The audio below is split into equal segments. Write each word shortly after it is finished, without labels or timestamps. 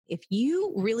if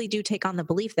you really do take on the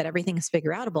belief that everything is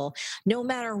figure outable, no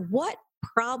matter what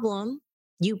problem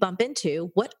you bump into,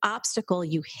 what obstacle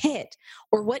you hit,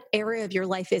 or what area of your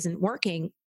life isn't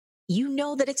working, you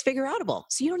know that it's figure outable.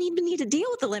 So you don't even need to deal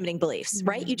with the limiting beliefs,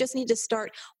 right? You just need to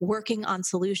start working on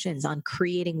solutions, on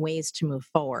creating ways to move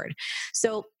forward.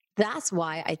 So that's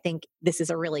why I think this is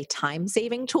a really time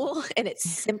saving tool and it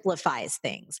simplifies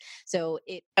things. So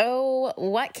Oh,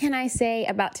 what can I say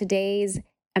about today's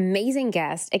amazing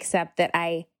guest, except that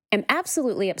I am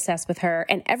absolutely obsessed with her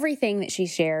and everything that she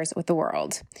shares with the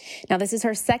world. Now, this is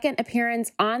her second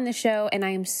appearance on the show, and I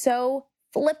am so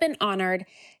flippin' honored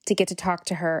to get to talk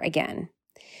to her again.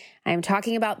 I am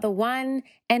talking about the one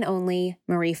and only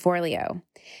Marie Forleo.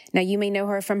 Now, you may know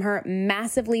her from her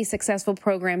massively successful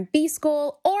program,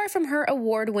 B-School, or from her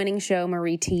award-winning show,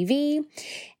 Marie TV.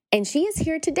 And she is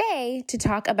here today to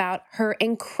talk about her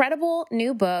incredible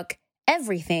new book,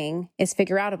 Everything is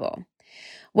Figureoutable.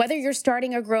 Whether you're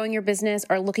starting or growing your business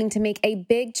or looking to make a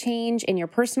big change in your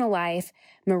personal life,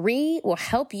 Marie will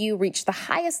help you reach the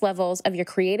highest levels of your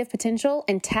creative potential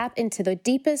and tap into the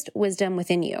deepest wisdom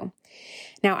within you.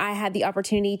 Now, I had the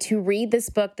opportunity to read this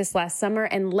book this last summer,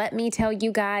 and let me tell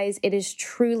you guys, it is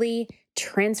truly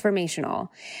transformational.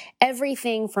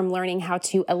 Everything from learning how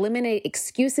to eliminate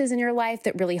excuses in your life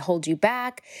that really hold you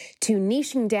back, to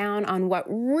niching down on what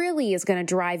really is going to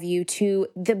drive you to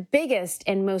the biggest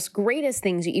and most greatest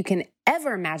things that you can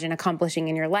ever imagine accomplishing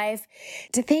in your life,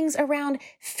 to things around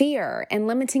fear and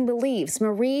limiting beliefs.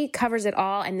 Marie covers it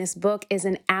all, and this book is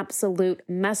an absolute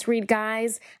must-read,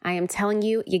 guys. I am telling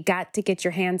you, you got to get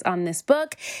your hands on this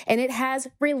book, and it has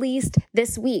released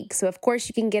this week. So, of course,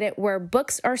 you can get it where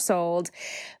books are sold.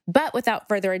 But without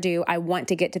further ado, I want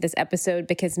to get to this episode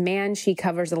because, man, she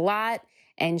covers a lot.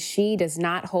 And she does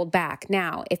not hold back.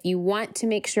 Now, if you want to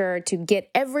make sure to get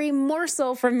every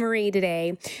morsel from Marie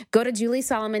today, go to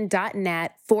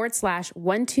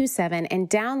juliesolomon.net/127 and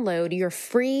download your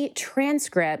free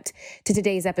transcript to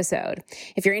today's episode.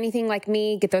 If you're anything like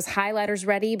me, get those highlighters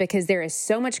ready because there is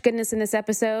so much goodness in this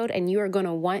episode and you are going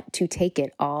to want to take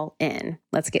it all in.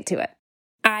 Let's get to it.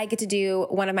 I get to do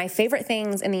one of my favorite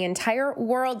things in the entire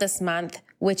world this month,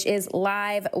 which is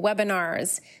live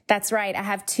webinars. That's right. I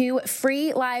have 2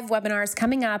 free live webinars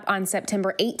coming up on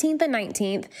September 18th and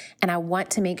 19th, and I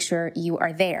want to make sure you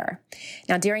are there.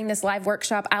 Now, during this live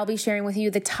workshop, I'll be sharing with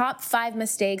you the top 5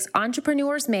 mistakes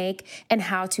entrepreneurs make and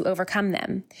how to overcome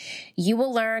them. You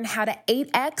will learn how to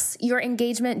 8x your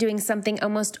engagement doing something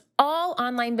almost all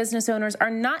online business owners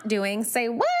are not doing. Say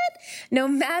what? No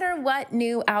matter what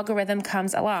new algorithm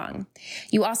comes along.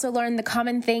 You also learn the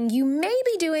common thing you may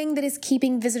be doing that is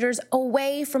keeping visitors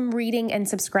away from reading and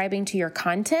subscribing to your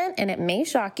content, and it may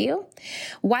shock you.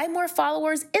 Why more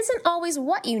followers isn't always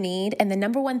what you need, and the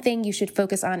number one thing you should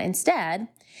focus on instead.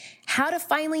 How to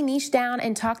finally niche down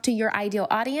and talk to your ideal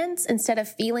audience instead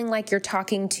of feeling like you're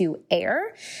talking to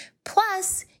air.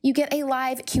 Plus, you get a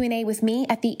live Q&A with me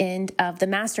at the end of the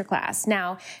masterclass.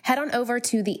 Now, head on over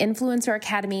to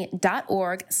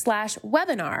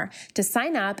theinfluenceracademy.org/webinar to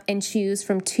sign up and choose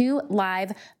from 2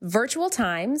 live virtual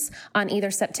times on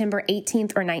either September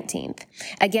 18th or 19th.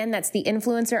 Again, that's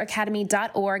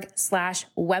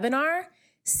theinfluenceracademy.org/webinar.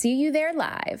 See you there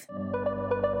live.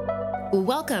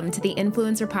 Welcome to the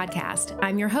Influencer Podcast.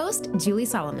 I'm your host, Julie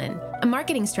Solomon, a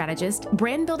marketing strategist,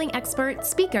 brand building expert,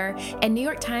 speaker, and New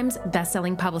York Times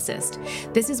bestselling publicist.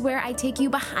 This is where I take you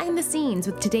behind the scenes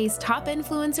with today's top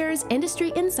influencers,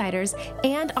 industry insiders,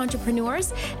 and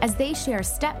entrepreneurs as they share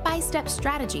step-by-step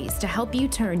strategies to help you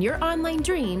turn your online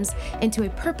dreams into a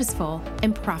purposeful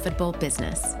and profitable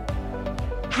business.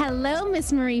 Hello,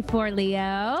 Miss Marie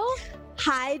Forleo.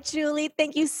 Hi, Julie.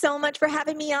 Thank you so much for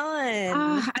having me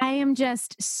on. I am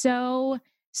just so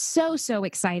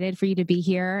excited for you to be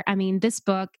here. I mean, this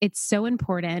book, it's so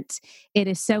important. It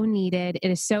is so needed.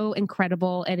 It is so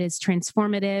incredible. It is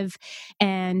transformative.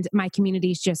 And my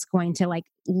community is just going to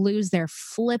lose their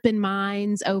flippin'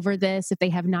 minds over this if they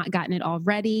have not gotten it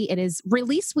already. It is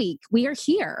release week. We are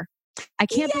here. I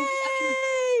can't believe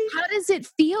it. How does it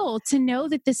feel to know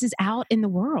that this is out in the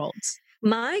world?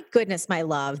 My goodness, my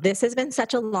love, this has been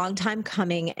such a long time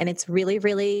coming, and it's really,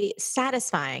 really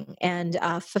satisfying and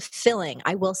fulfilling.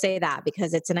 I will say that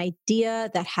because it's an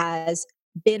idea that has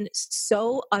been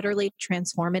so utterly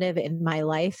transformative in my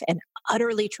life and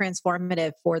utterly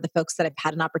transformative for the folks that I've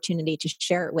had an opportunity to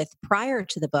share it with prior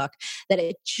to the book, that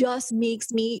it just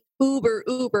makes me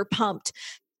uber pumped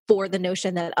for the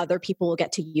notion that other people will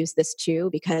get to use this too,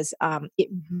 because it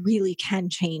really can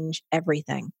change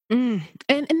everything. And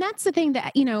that's the thing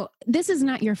that, this is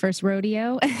not your first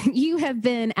rodeo. You have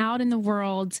been out in the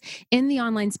world, in the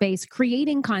online space,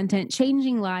 creating content,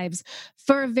 changing lives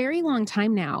for a very long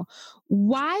time now.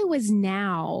 Why was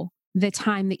now the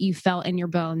time that you felt in your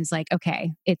bones like,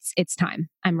 okay, it's time.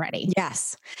 I'm ready.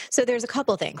 Yes. So there's a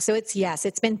couple things. So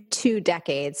it's been 2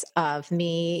 decades of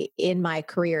me in my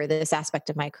career, this aspect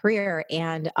of my career.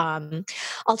 And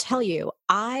I'll tell you,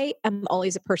 I am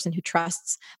always a person who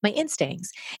trusts my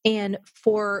instincts. And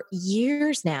for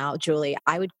years now, Julie,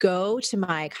 I would go to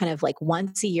my kind of like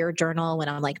once a year journal when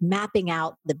I'm like mapping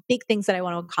out the big things that I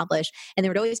want to accomplish. And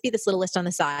there would always be this little list on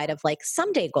the side of like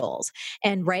someday goals.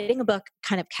 And writing a book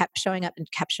kind of kept showing up and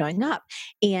kept showing up.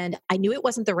 And I knew it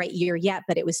wasn't the right year yet,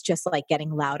 but it was just like getting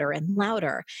louder and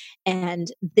louder. And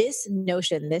this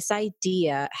notion, this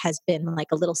idea has been like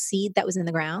a little seed that was in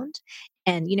the ground.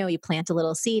 And, you plant a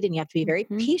little seed and you have to be very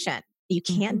Mhm. patient. You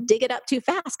can't Mhm. dig it up too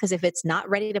fast because if it's not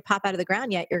ready to pop out of the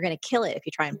ground yet, you're going to kill it if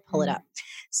you try and pull it Mhm. up.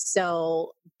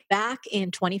 So back in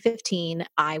 2015,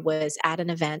 I was at an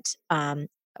event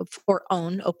for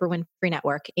OWN, Oprah Winfrey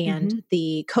Network. And Mhm.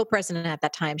 the co-president at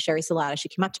that time, Sherry Salata, she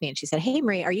came up to me and she said, "Hey,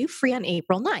 Marie, are you free on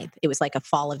April 9th?" It was like a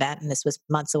fall event and this was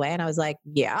months away. And I was like,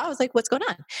 yeah. I was like, what's going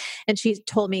on? And she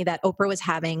told me that Oprah was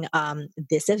having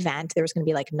this event. There was going to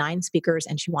be like 9 speakers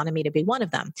and she wanted me to be one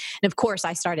of them. And of course,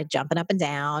 I started jumping up and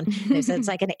down. They said it's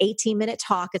like an 18-minute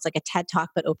talk. It's like a TED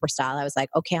talk, but Oprah style. I was like,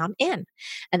 okay, I'm in.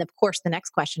 And of course, the next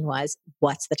question was,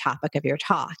 what's the topic of your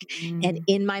talk? And Mm.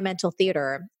 in my mental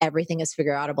theater, everything is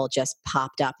figureoutable just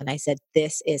popped up. And I said,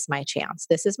 this is my chance.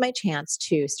 This is my chance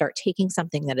to start taking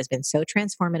something that has been so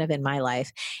transformative in my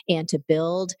life and to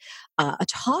build a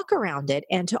talk around it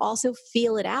and to also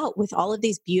feel it out with all of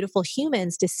these beautiful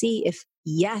humans to see if,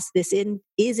 yes,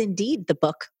 is indeed the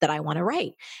book that I want to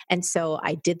write. And so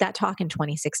I did that talk in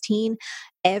 2016.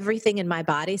 Everything in my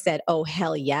body said, oh,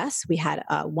 hell yes. We had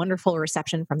a wonderful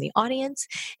reception from the audience.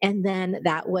 And then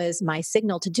that was my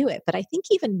signal to do it. But I think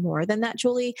even more than that,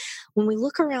 Julie, when we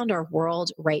look around our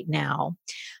world right now,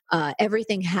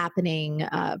 everything happening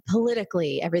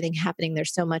politically, everything happening,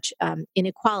 there's so much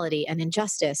inequality and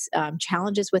injustice,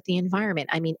 challenges with the environment.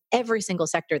 I mean, every single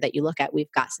sector that you look at,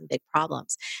 we've got some big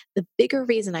problems. The bigger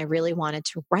reason I really wanted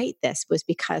to write this was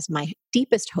because my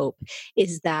deepest hope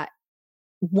is that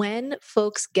when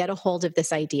folks get a hold of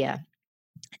this idea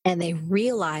and they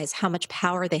realize how much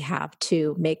power they have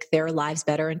to make their lives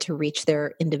better and to reach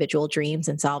their individual dreams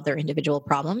and solve their individual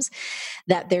problems,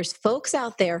 that there's folks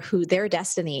out there who their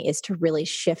destiny is to really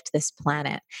shift this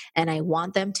planet. And I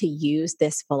want them to use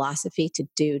this philosophy to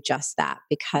do just that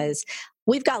because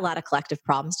we've got a lot of collective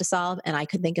problems to solve. And I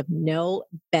could think of no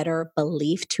better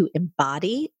belief to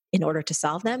embody in order to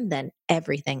solve them than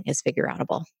everything is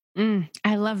figureoutable.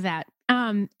 I love that.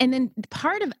 And then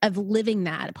part of living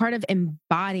that, part of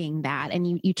embodying that,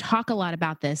 and you talk a lot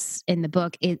about this in the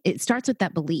book. It starts with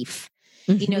that belief.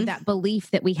 Mhm. That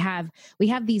belief that we have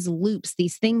these loops,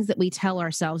 these things that we tell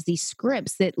ourselves, these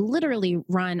scripts that literally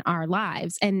run our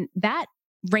lives, and that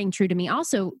rang true to me.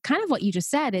 Also, kind of what you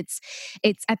just said. It's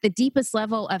at the deepest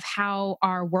level of how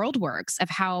our world works,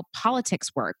 of how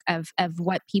politics work, of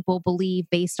what people believe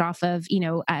based off of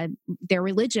their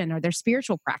religion or their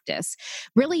spiritual practice.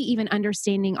 Really, even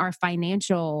understanding our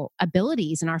financial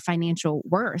abilities and our financial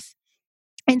worth.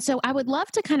 And so I would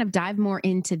love to kind of dive more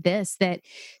into this that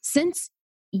since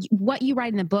what you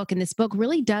write in the book, and this book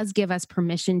really does give us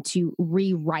permission to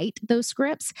rewrite those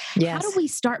scripts. How do Yes. we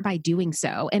start by doing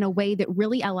so in a way that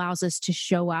really allows us to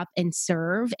show up and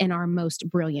serve in our most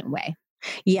brilliant way?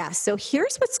 Yeah. So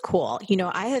here's what's cool.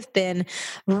 I have been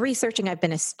researching, I've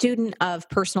been a student of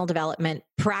personal development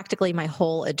practically my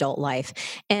whole adult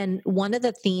life. And one of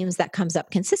the themes that comes up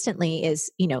consistently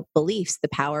is, beliefs, the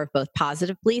power of both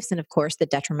positive beliefs and, of course, the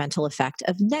detrimental effect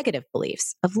of negative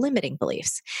beliefs, of limiting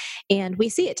beliefs. And we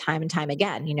see it time and time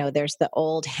again. There's the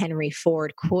old Henry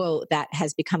Ford quote that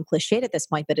has become cliched at this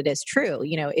point, but it is true.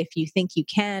 If you think you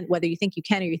can, whether you think you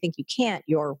can or you think you can't,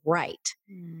 you're right.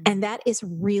 Mm. And that is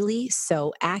really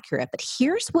so accurate. But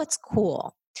here's what's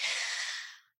cool.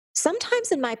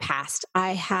 Sometimes in my past,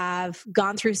 I have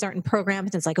gone through certain programs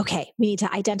and it's like, okay, we need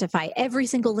to identify every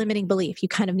single limiting belief. You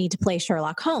kind of need to play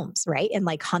Sherlock Holmes, right? And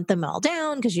like hunt them all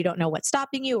down because you don't know what's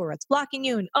stopping you or what's blocking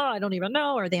you. And oh, I don't even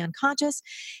know. Are they unconscious?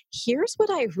 Here's what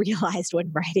I realized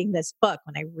when writing this book,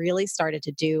 when I really started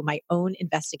to do my own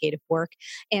investigative work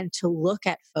and to look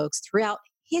at folks throughout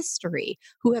history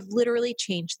who have literally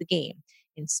changed the game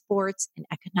in sports, in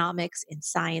economics, in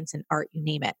science, and art, you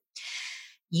name it.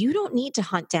 you don't need to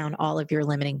hunt down all of your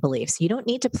limiting beliefs. You don't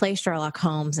need to play Sherlock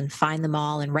Holmes and find them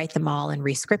all and write them all and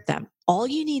rescript them. All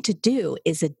you need to do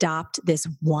is adopt this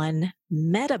one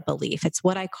meta belief. It's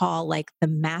what I call like the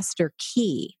master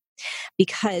key.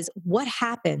 Because what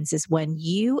happens is when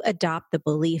you adopt the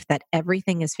belief that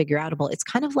everything is figure outable, it's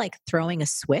kind of like throwing a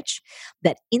switch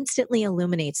that instantly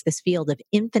illuminates this field of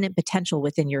infinite potential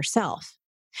within yourself.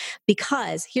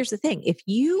 Because here's the thing, if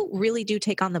you really do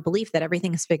take on the belief that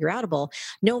everything is figure outable,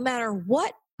 no matter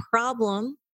what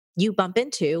problem you bump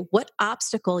into, what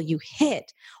obstacle you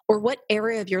hit, or what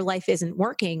area of your life isn't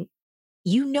working,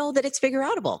 you know that it's figure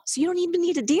outable. So you don't even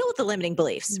need to deal with the limiting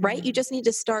beliefs, right? You just need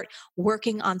to start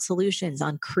working on solutions,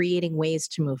 on creating ways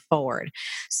to move forward.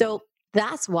 So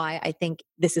that's why I think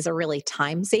this is a really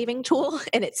time-saving tool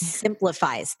and it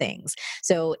simplifies things.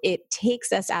 So it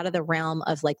takes us out of the realm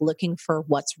of like looking for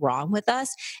what's wrong with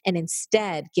us and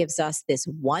instead gives us this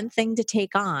one thing to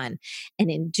take on.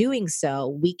 And in doing so,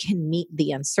 we can meet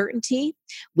the uncertainty,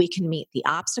 we can meet the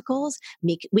obstacles,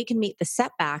 we can meet the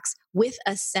setbacks with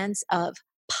a sense of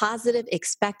positive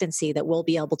expectancy that we'll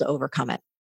be able to overcome it.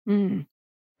 Mm.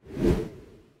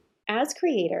 As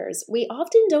creators, we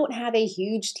often don't have a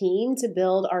huge team to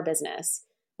build our business,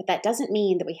 but that doesn't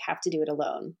mean that we have to do it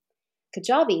alone.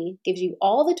 Kajabi gives you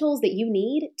all the tools that you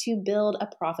need to build a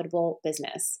profitable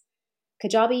business.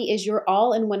 Kajabi is your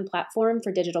all-in-one platform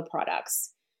for digital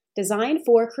products. Designed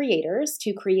for creators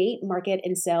to create, market,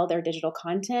 and sell their digital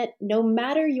content, no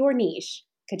matter your niche,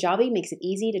 Kajabi makes it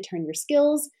easy to turn your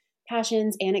skills,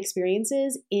 passions, and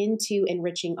experiences into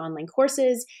enriching online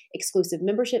courses, exclusive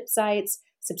membership sites,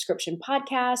 subscription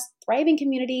podcasts, thriving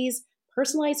communities,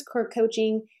 personalized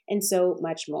coaching, and so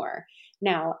much more.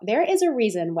 Now, there is a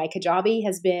reason why Kajabi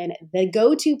has been the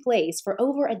go-to place for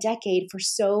over a decade for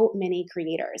so many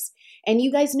creators. And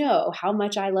you guys know how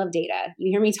much I love data.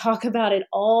 You hear me talk about it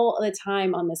all the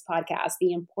time on this podcast,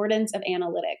 the importance of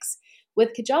analytics.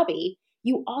 With Kajabi,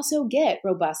 you also get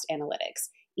robust analytics,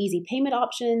 easy payment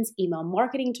options, email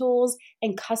marketing tools,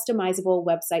 and customizable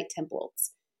website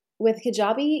templates. With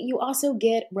Kajabi, you also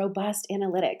get robust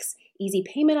analytics, easy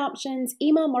payment options,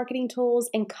 email marketing tools,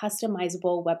 and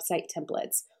customizable website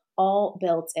templates, all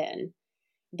built in.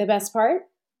 The best part?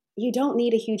 You don't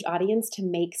need a huge audience to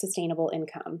make sustainable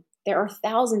income. There are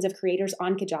thousands of creators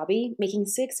on Kajabi making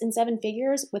 6 and 7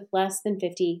 figures with less than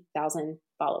 50,000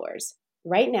 followers.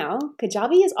 Right now,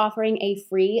 Kajabi is offering a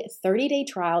free 30-day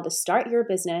trial to start your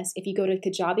business if you go to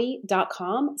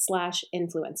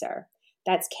kajabi.com/influencer.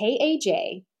 That's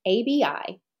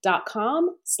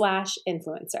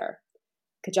kajabi.com/influencer.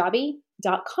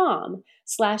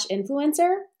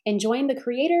 Kajabi.com/influencer and join the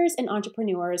creators and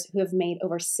entrepreneurs who have made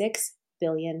over $6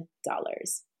 billion.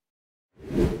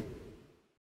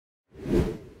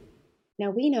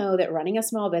 Now, we know that running a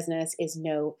small business is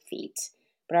no feat,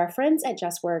 but our friends at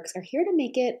JustWorks are here to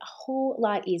make it a whole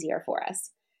lot easier for us.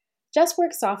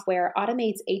 JustWorks software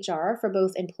automates HR for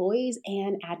both employees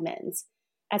and admins.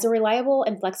 As a reliable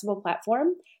and flexible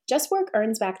platform, JustWorks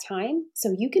earns back time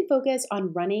so you can focus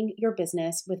on running your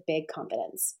business with big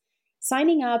confidence.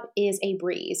 Signing up is a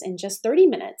breeze. In just 30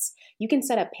 minutes, you can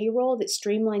set up payroll that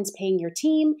streamlines paying your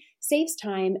team, saves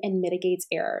time, and mitigates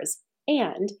errors.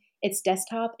 And it's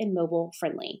desktop and mobile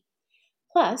friendly.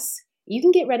 Plus, you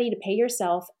can get ready to pay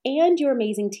yourself and your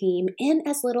amazing team in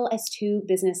as little as 2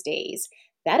 business days.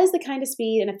 That is the kind of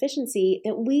speed and efficiency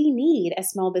that we need as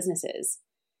small businesses.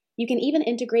 You can even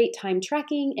integrate time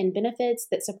tracking and benefits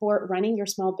that support running your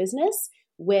small business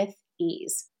with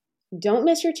ease. Don't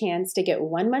miss your chance to get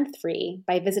 1 month free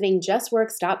by visiting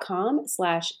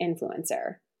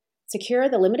justworks.com/influencer. Secure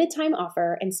the limited time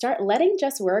offer and start letting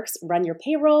JustWorks run your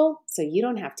payroll so you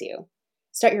don't have to.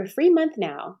 Start your free month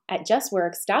now at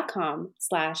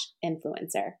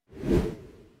justworks.com/influencer.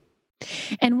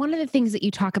 And one of the things that you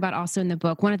talk about also in the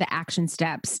book, one of the action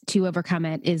steps to overcome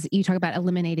it is you talk about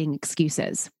eliminating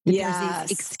excuses. Yes. There's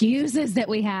these excuses that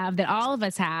we have, that all of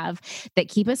us have, that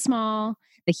keep us small,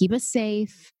 that keep us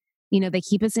safe. They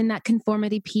keep us in that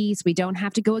conformity piece. We don't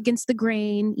have to go against the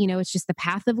grain. It's just the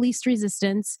path of least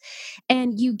resistance.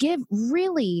 And you give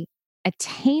really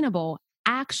attainable,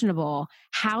 actionable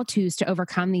how-tos to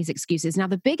overcome these excuses. Now,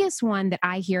 the biggest one that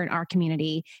I hear in our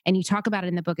community, and you talk about it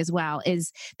in the book as well,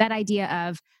 is that idea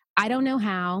of, I don't know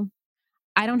how,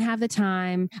 I don't have the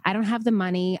time, I don't have the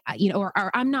money, or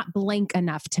I'm not blank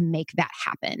enough to make that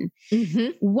happen.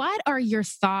 Mm-hmm. What are your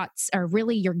thoughts, or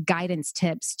really your guidance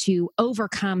tips to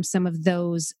overcome some of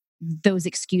those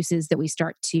excuses that we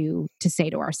start to say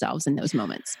to ourselves in those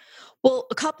moments? Well,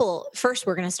 a couple. First,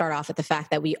 we're going to start off with the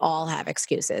fact that we all have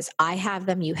excuses. I have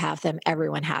them, you have them,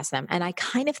 everyone has them. And I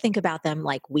kind of think about them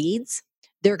like weeds.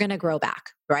 they're going to grow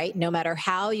back, right? No matter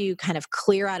how you kind of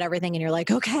clear out everything and you're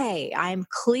like, okay, I'm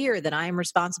clear that I'm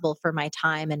responsible for my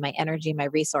time and my energy, my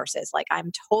resources. Like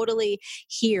I'm totally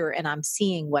here and I'm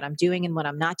seeing what I'm doing and what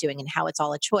I'm not doing and how it's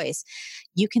all a choice.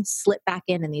 You can slip back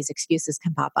in and these excuses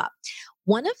can pop up.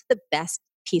 One of the best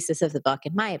pieces of the book,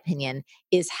 in my opinion,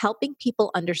 is helping people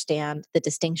understand the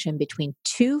distinction between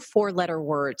two four-letter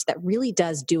words that really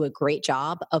does do a great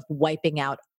job of wiping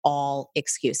out all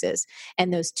excuses.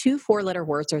 And those two four-letter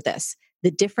words are this: the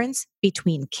difference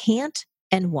between can't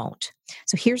and won't.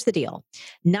 So here's the deal.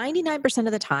 99%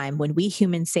 of the time when we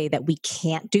humans say that we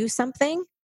can't do something,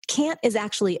 can't is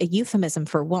actually a euphemism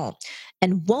for won't.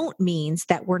 And won't means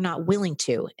that we're not willing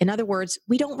to. In other words,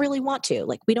 we don't really want to.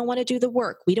 Like, we don't want to do the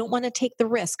work. We don't want to take the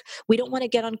risk. We don't want to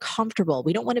get uncomfortable.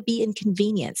 We don't want to be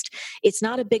inconvenienced. It's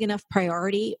not a big enough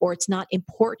priority or it's not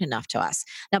important enough to us.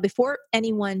 Now, before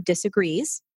anyone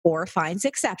disagrees or finds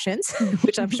exceptions,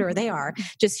 which I'm sure they are,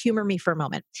 just humor me for a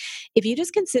moment. If you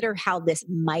just consider how this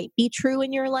might be true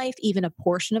in your life, even a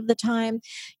portion of the time,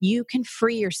 you can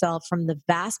free yourself from the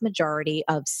vast majority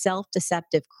of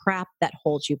self-deceptive crap that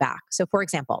holds you back. So for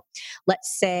example,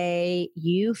 let's say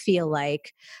you feel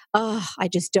like, oh, I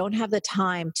just don't have the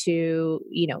time to,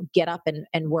 get up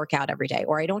and work out every day,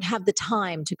 or I don't have the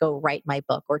time to go write my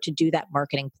book or to do that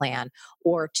marketing plan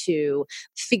or to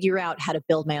figure out how to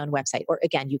build my own website. Or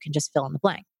again, you can just fill in the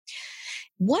blank.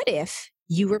 What if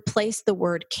you replace the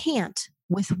word can't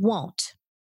with won't?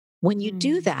 When you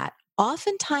do that,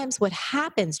 oftentimes what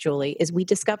happens, Julie, is we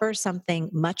discover something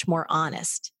much more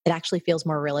honest. It actually feels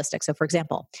more realistic. So for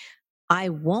example, I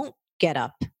won't get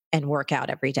up and work out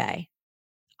every day.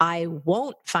 I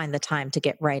won't find the time to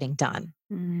get writing done.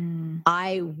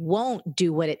 I won't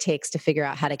do what it takes to figure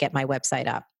out how to get my website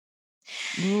up.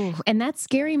 Ooh, and that's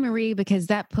scary, Marie, because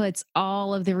that puts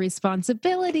all of the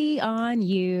responsibility on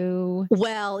you.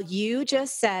 Well, you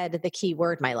just said the key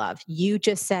word, my love. You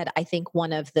just said, I think,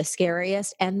 one of the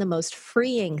scariest and the most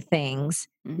freeing things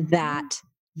that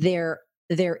there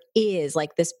is,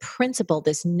 like this principle,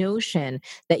 this notion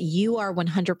that you are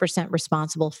 100%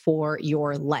 responsible for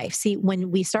your life. See,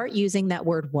 when we start using that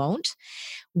word won't,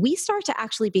 we start to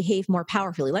actually behave more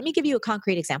powerfully. Let me give you a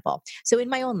concrete example. So in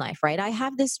my own life, right, I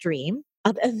have this dream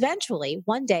of eventually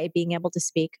one day being able to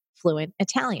speak fluent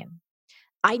Italian.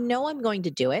 I know I'm going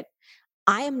to do it.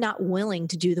 I am not willing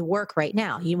to do the work right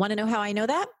now. You want to know how I know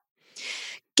that?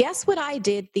 Guess what I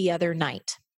did the other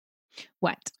night?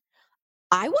 What?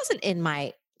 I wasn't in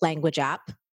my language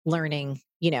app learning,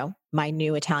 my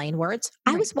new Italian words.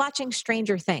 I was watching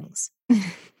Stranger Things.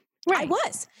 I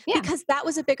was, because that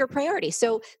was a bigger priority.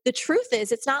 So the truth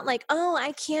is, it's not like, oh,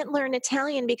 I can't learn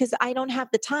Italian because I don't have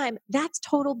the time. That's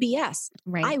total BS.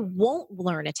 Right. I won't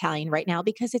learn Italian right now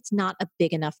because it's not a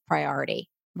big enough priority.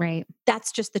 Right.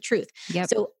 That's just the truth. Yep.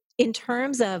 So in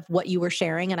terms of what you were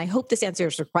sharing, and I hope this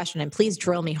answers your question, and please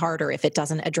drill me harder if it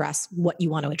doesn't address what you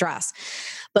want to address.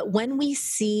 But when we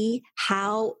see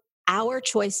how our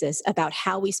choices about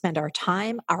how we spend our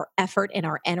time, our effort, and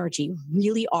our energy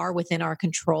really are within our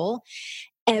control,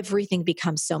 everything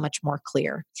becomes so much more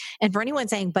clear. And for anyone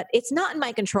saying, but it's not in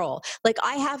my control, like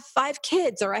I have 5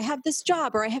 kids, or I have this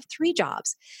job, or I have 3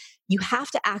 jobs, you have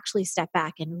to actually step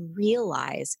back and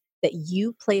realize that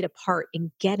you played a part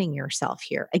in getting yourself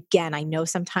here. Again, I know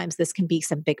sometimes this can be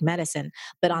some big medicine,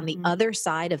 but on the other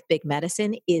side of big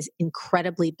medicine is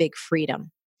incredibly big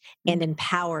freedom and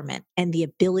empowerment and the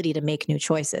ability to make new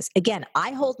choices. Again,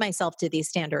 I hold myself to these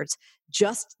standards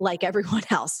just like everyone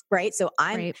else, right? So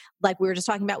I'm like we were just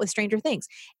talking about with Stranger Things.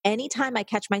 Anytime I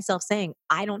catch myself saying,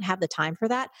 I don't have the time for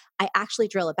that, I actually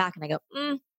drill it back and I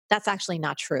go, that's actually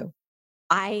not true.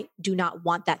 I do not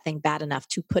want that thing bad enough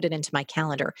to put it into my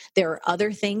calendar. There are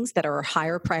other things that are a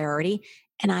higher priority,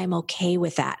 and I'm okay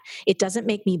with that. It doesn't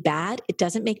make me bad. It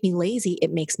doesn't make me lazy.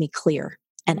 It makes me clear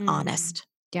and honest.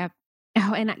 Yep.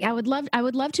 Oh, and I would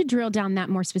love to drill down that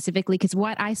more specifically, because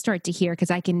what I start to hear, because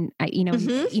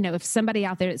if somebody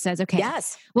out there that says, okay,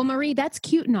 well, Marie, that's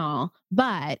cute and all,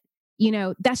 but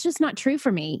that's just not true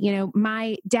for me.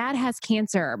 My dad has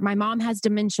cancer. My mom has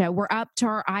dementia. We're up to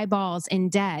our eyeballs in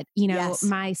debt.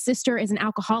 My sister is an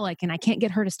alcoholic and I can't get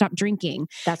her to stop drinking.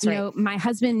 That's right. My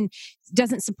husband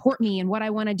doesn't support me in what I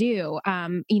want to do.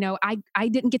 I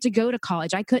didn't get to go to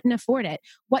college. I couldn't afford it.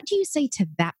 What do you say to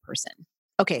that person?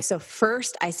 Okay, so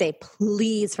first I say,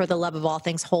 please, for the love of all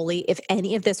things holy, if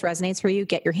any of this resonates for you,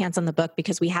 get your hands on the book,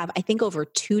 because we have, I think, over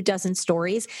 24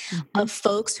 stories of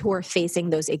folks who are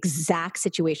facing those exact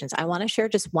situations. I want to share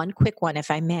just one quick one, if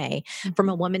I may, from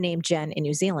a woman named Jen in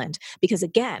New Zealand, because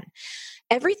again,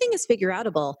 everything is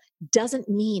figureoutable doesn't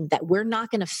mean that we're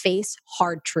not going to face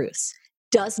hard truths.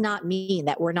 does not mean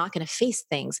that we're not going to face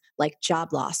things like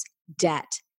job loss,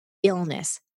 debt,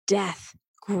 illness, death,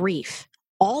 grief.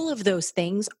 All of those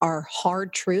things are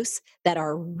hard truths that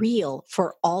are real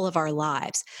for all of our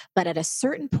lives. But at a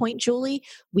certain point, Julie,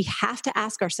 we have to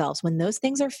ask ourselves, when those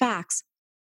things are facts,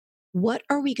 what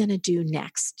are we going to do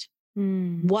next?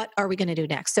 What are we going to do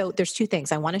next? So there's two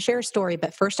things. I want to share a story,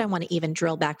 but first I want to even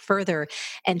drill back further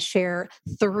and share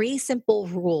 3 simple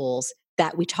rules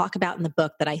that we talk about in the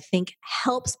book that I think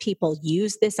helps people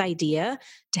use this idea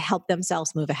to help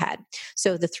themselves move ahead.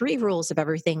 So the 3 rules of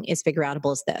everything is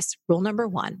Figureoutable is this. Rule number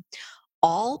 1,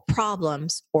 all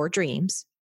problems or dreams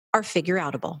are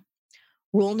figureoutable.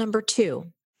 Rule number 2,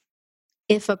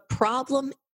 if a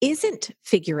problem isn't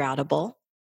figureoutable,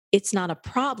 it's not a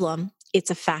problem,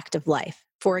 it's a fact of life.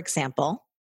 For example,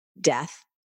 death,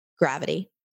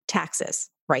 gravity, taxes,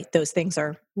 right? Those things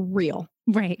are real.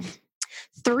 Right.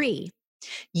 3,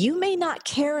 you may not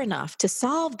care enough to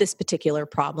solve this particular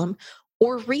problem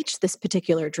or reach this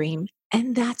particular dream,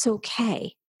 and that's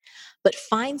okay. But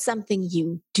find something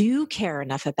you do care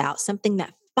enough about, something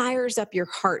that fires up your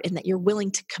heart and that you're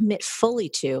willing to commit fully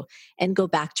to, and go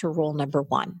back to rule number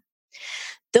 1.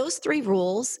 Those 3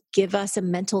 rules give us a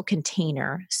mental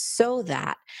container so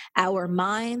that our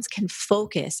minds can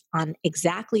focus on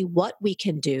exactly what we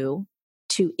can do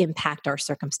to impact our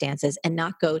circumstances and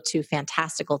not go to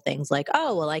fantastical things like,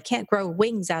 oh, well, I can't grow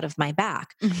wings out of my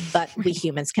back, but we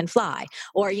humans can fly.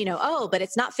 Or, oh, but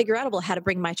it's not figureoutable how to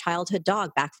bring my childhood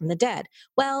dog back from the dead.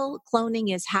 Well,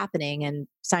 cloning is happening and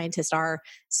scientists are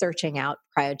searching out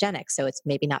cryogenics, so it's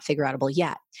maybe not figureoutable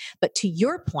yet. But to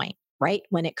your point, right?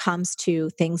 When it comes to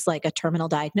things like a terminal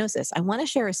diagnosis, I want to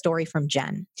share a story from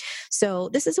Jen. So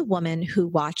this is a woman who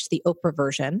watched the Oprah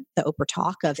version, the Oprah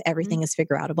talk of Everything is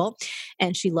Figureoutable,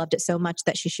 and she loved it so much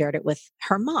that she shared it with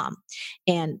her mom.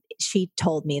 And she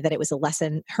told me that it was a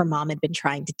lesson her mom had been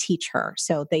trying to teach her.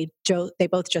 So they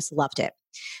both just loved it.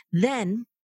 Then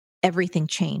everything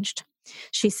changed.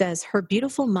 She says her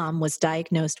beautiful mom was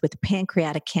diagnosed with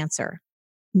pancreatic cancer.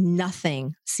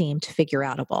 Nothing seemed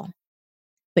figureoutable.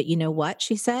 But you know what,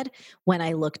 she said? When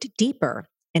I looked deeper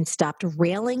and stopped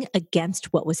railing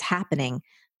against what was happening,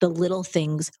 the little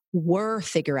things were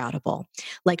figureoutable,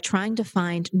 like trying to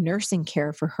find nursing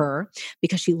care for her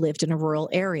because she lived in a rural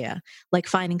area, like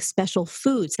finding special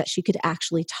foods that she could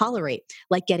actually tolerate,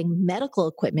 like getting medical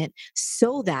equipment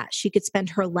so that she could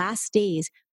spend her last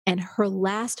days and her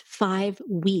last 5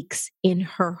 weeks in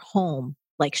her home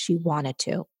like she wanted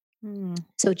to.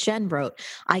 So Jen wrote,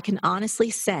 I can honestly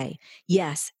say,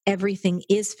 yes, everything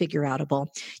is figureoutable.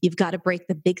 You've got to break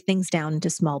the big things down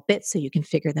into small bits so you can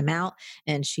figure them out.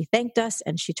 And she thanked us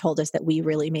and she told us that we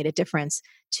really made a difference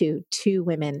to 2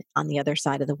 women on the other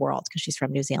side of the world because she's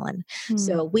from New Zealand.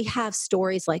 So we have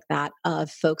stories like that of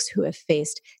folks who have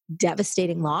faced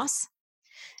devastating loss,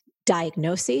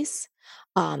 diagnoses,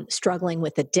 struggling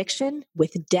with addiction,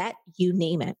 with debt, you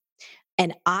name it.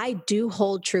 And I do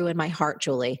hold true in my heart,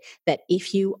 Julie, that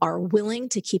if you are willing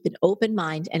to keep an open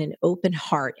mind and an open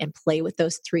heart and play with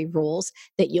those 3 rules,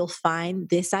 that you'll find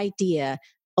this idea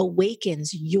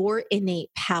awakens your innate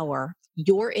power,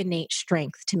 your innate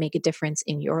strength to make a difference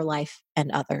in your life and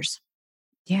others.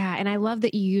 Yeah. And I love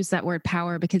that you use that word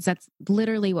power because that's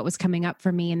literally what was coming up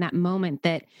for me in that moment,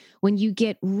 that when you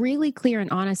get really clear and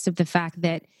honest of the fact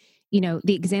that,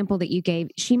 the example that you gave,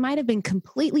 she might have been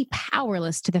completely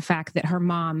powerless to the fact that her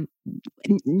mom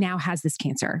now has this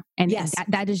cancer. And yes,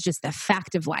 that is just the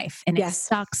fact of life. And yes, it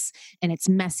sucks and it's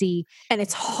messy. And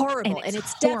it's horrible and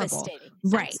it's devastating.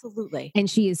 Right. Absolutely. And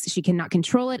she cannot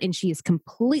control it and she is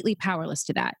completely powerless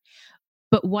to that.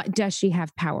 But what does she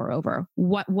have power over?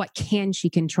 What can she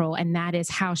control? And that is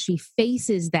how she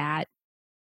faces that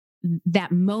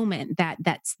moment, that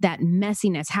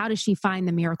messiness. How does she find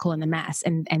the miracle in the mess?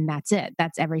 And that's it.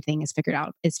 That's everything is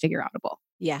figureoutable.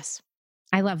 Yes.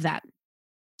 I love that.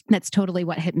 That's totally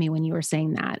what hit me when you were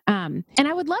saying that. And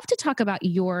I would love to talk about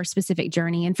your specific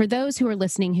journey. And for those who are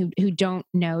listening who don't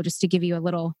know, just to give you a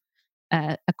little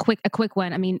a quick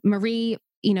one. I mean, Marie,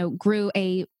 grew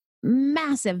a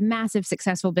massive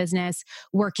successful business,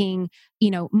 working,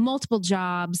 multiple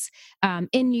jobs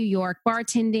in New York,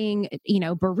 bartending,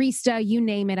 barista, you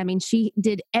name it. I mean, she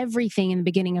did everything in the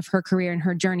beginning of her career and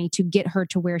her journey to get her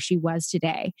to where she was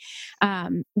today.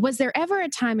 Was there ever a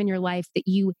time in your life that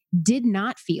you did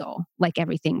not feel like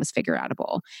everything was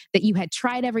figureoutable, that you had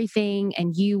tried everything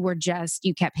and you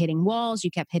kept hitting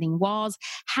walls?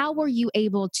 How were you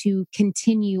able to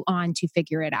continue on to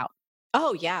figure it out?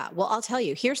 Oh, yeah. Well, I'll tell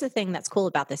you, here's the thing that's cool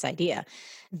about this idea.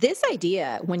 This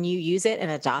idea, when you use it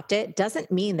and adopt it,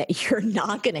 doesn't mean that you're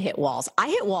not going to hit walls. I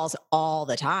hit walls all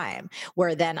the time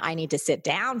where then I need to sit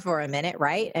down for a minute,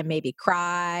 right? And maybe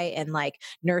cry and like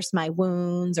nurse my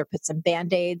wounds or put some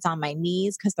band aids on my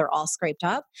knees because they're all scraped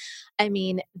up. I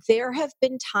mean, there have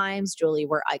been times, Julie,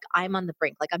 where like I'm on the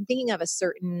brink. Like I'm thinking of a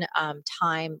certain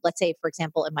time, let's say, for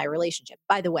example, in my relationship.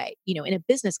 By the way, in a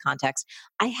business context,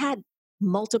 I had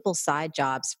multiple side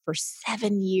jobs for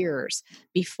 7 years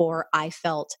before I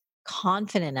felt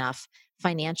confident enough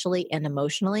financially and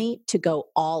emotionally to go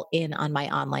all in on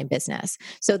my online business.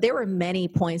 So there were many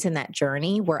points in that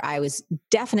journey where I was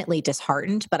definitely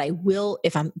disheartened, but I will,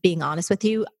 if I'm being honest with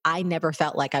you, I never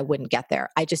felt like I wouldn't get there.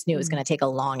 I just knew it was going to take a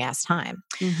long ass time.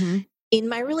 Mm-hmm. In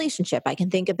my relationship, I can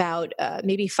think about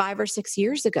maybe 5 or 6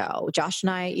 years ago, Josh and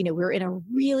I, we were in a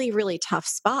really, really tough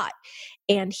spot.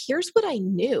 And here's what I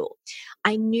knew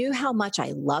how much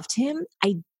I loved him.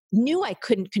 I knew I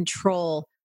couldn't control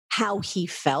how he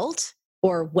felt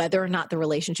or whether or not the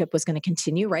relationship was going to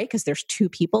continue, right? Because there's two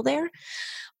people there.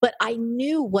 But I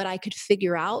knew what I could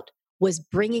figure out was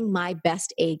bringing my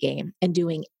best A game and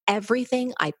doing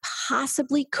everything I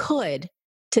possibly could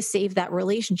to save that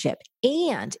relationship.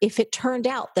 And if it turned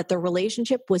out that the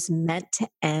relationship was meant to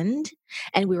end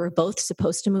and we were both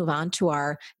supposed to move on to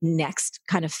our next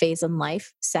kind of phase in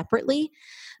life separately,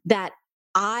 that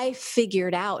I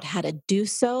figured out how to do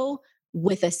so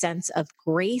with a sense of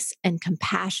grace and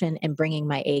compassion and bringing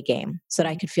my A game so that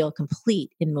I could feel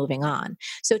complete in moving on.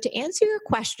 So to answer your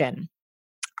question,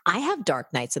 I have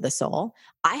dark nights of the soul.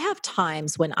 I have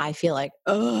times when I feel like,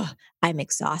 oh, I'm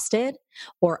exhausted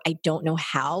or I don't know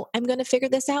how I'm going to figure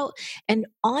this out. And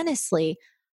honestly,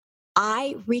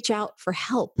 I reach out for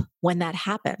help when that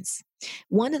happens.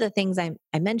 One of the things I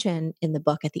mentioned in the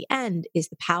book at the end is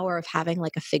the power of having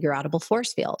like a figureoutable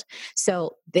force field.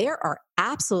 So there are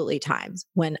absolutely times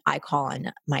when I call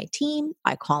on my team,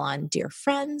 I call on dear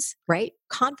friends, right?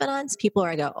 Confidants, people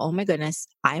where I go, oh my goodness,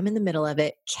 I'm in the middle of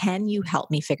it. Can you help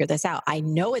me figure this out? I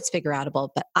know it's figureoutable,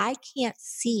 but I can't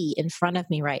see in front of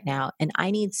me right now, and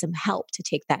I need some help to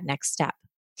take that next step.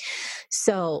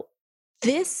 So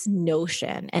this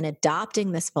notion and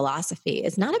adopting this philosophy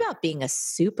is not about being a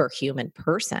superhuman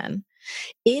person.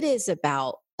 It is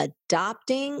about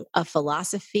adopting a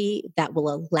philosophy that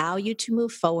will allow you to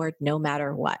move forward no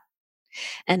matter what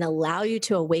and allow you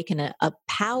to awaken a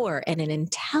power and an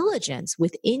intelligence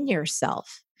within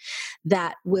yourself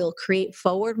that will create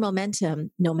forward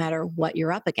momentum no matter what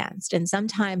you're up against. And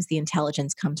sometimes the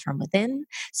intelligence comes from within,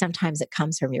 sometimes it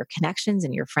comes from your connections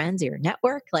and your friends or your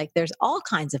network. Like there's all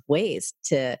kinds of ways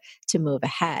to move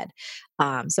ahead.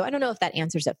 So I don't know if that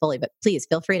answers it fully, but please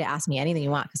feel free to ask me anything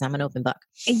you want because I'm an open book.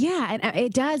 Yeah, and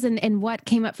it does. And what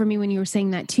came up for me when you were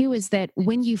saying that too is that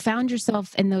when you found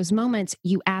yourself in those moments,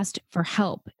 you asked for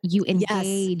help. You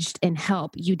engaged in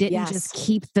help. You didn't just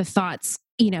keep the thoughts,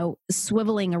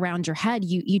 swiveling around your head.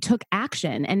 You took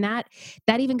action. And that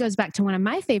even goes back to one of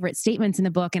my favorite statements in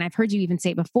the book. And I've heard you even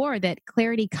say before that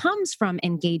clarity comes from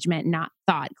engagement, not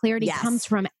thought. Clarity comes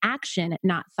from action,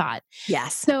 not thought.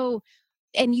 Yes. So,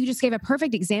 and you just gave a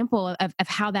perfect example of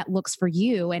how that looks for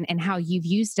you and how you've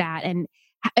used that. And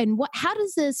what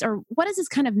does this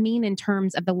kind of mean in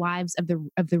terms of the lives of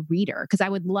the reader? Because I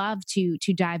would love to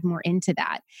dive more into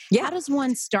that. Yeah. How does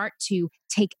one start to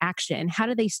take action? How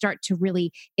do they start to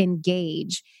really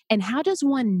engage? And how does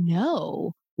one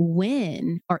know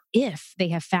when or if they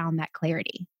have found that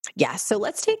clarity? Yeah. So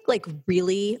let's take like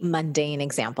really mundane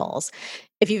examples.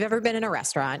 If you've ever been in a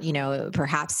restaurant,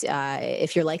 perhaps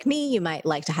if you're like me, you might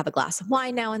like to have a glass of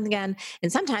wine now and again.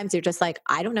 And sometimes you're just like,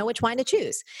 I don't know which wine to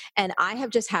choose. And I have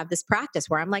just have this practice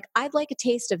where I'm like, I'd like a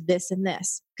taste of this and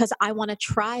this because I want to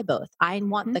try both. I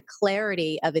want the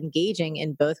clarity of engaging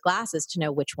in both glasses to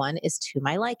know which one is to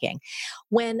my liking.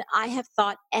 When I have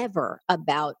thought ever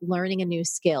about learning a new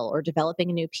skill or developing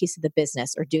a new piece of the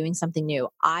business or doing something new,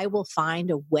 I will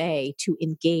find a way to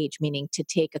engage, meaning to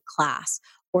take a class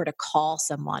or to call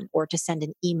someone or to send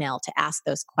an email to ask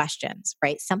those questions,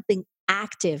 right? Something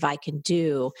active I can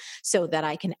do so that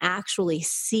I can actually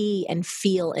see and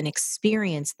feel and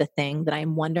experience the thing that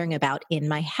I'm wondering about in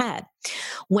my head.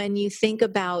 When you think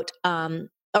about,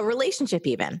 a relationship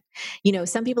even,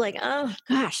 some people are like, oh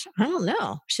gosh, I don't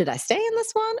know. Should I stay in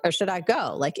this one or should I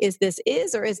go? Like, is this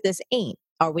or is this ain't?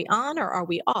 Are we on or are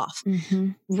we off?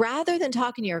 Rather than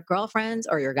talking to your girlfriends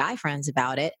or your guy friends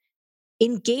about it,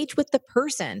 engage with the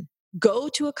person. Go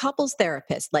to a couples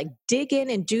therapist, like dig in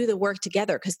and do the work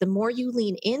together. Because the more you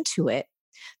lean into it,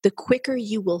 the quicker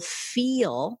you will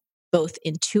feel both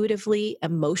intuitively,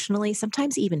 emotionally,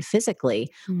 sometimes even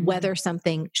physically, whether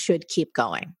something should keep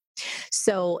going.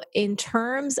 So, in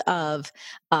terms of,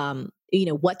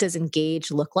 what does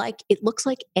engage look like? It looks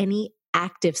like any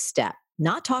active step,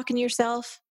 not talking to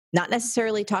yourself, not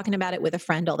necessarily talking about it with a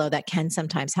friend, although that can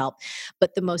sometimes help,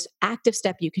 but the most active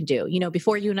step you can do.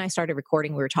 Before you and I started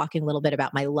recording, we were talking a little bit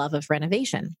about my love of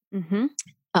renovation. Mm-hmm.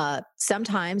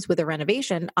 Sometimes with a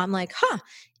renovation, I'm like,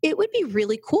 it would be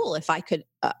really cool if I could.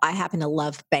 I happen to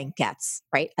love banquettes,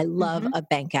 right? I love Mm-hmm. a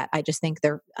banquette. I just think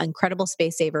they're incredible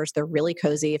space savers. They're really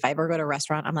cozy. If I ever go to a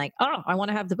restaurant, I'm like, oh, I want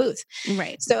to have the booth.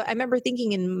 Right. So I remember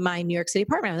thinking in my New York City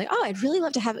apartment, I'm like, oh, I'd really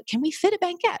love to have it. Can we fit a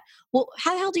banquette? Well,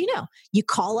 how the hell do you know? You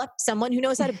call up someone who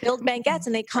knows how to build banquettes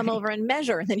and they come Right. over and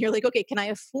measure. And then you're like, okay, can I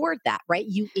afford that? Right?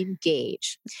 You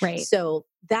engage. Right. So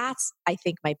that's, I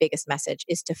think, my biggest message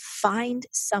is to find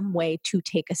some way to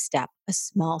take a step, a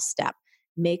small step,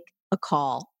 make a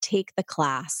call, take the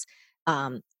class,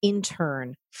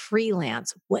 intern,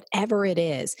 freelance, whatever it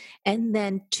is, and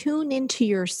then tune into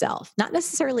yourself, not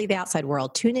necessarily the outside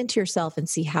world, tune into yourself and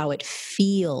see how it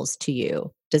feels to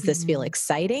you. Does this feel Mm-hmm.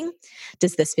 exciting?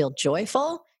 Does this feel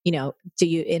joyful? Do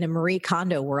you, in a Marie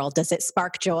Kondo world, does it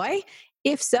spark joy?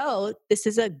 If so, this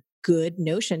is a good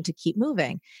notion to keep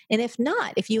moving. And if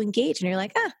not, if you engage and you're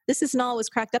like, this isn't all it was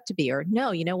cracked up to be, or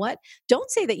no, you know what? Don't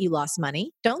say that you lost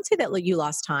money. Don't say that you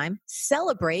lost time.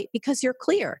 Celebrate because you're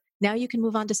clear. Now you can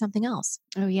move on to something else.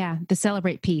 Oh yeah, the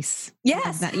celebrate piece.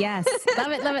 Yes. Yes.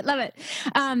 Love it, love it, love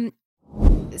it.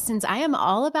 Since I am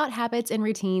all about habits and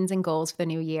routines and goals for the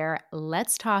new year,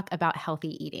 let's talk about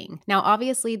healthy eating. Now,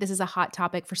 obviously, this is a hot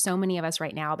topic for so many of us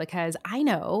right now because I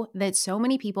know that so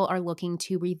many people are looking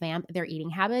to revamp their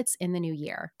eating habits in the new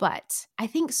year. But I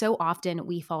think so often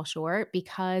we fall short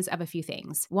because of a few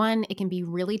things. One, it can be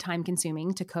really time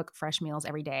consuming to cook fresh meals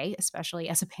every day, especially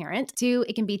as a parent. Two,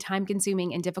 it can be time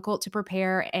consuming and difficult to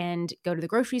prepare and go to the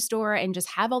grocery store and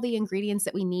just have all the ingredients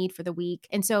that we need for the week.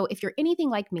 And so if you're anything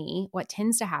like me, what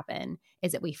tends to happen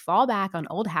is that we fall back on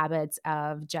old habits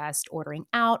of just ordering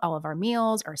out all of our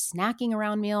meals or snacking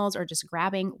around meals or just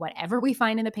grabbing whatever we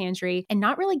find in the pantry and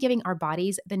not really giving our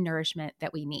bodies the nourishment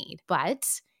that we need. But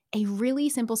a really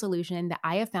simple solution that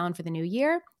I have found for the new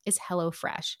year is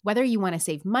HelloFresh. Whether you want to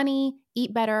save money,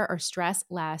 eat better, or stress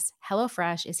less,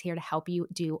 HelloFresh is here to help you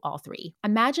do all three.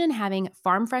 Imagine having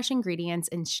farm fresh ingredients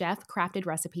and chef crafted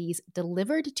recipes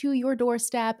delivered to your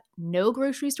doorstep, no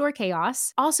grocery store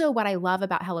chaos. Also, what I love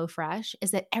about HelloFresh is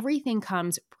that everything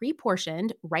comes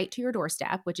pre-portioned right to your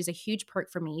doorstep, which is a huge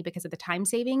perk for me because of the time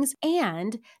savings,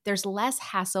 and there's less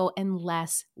hassle and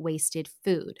less wasted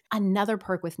food. Another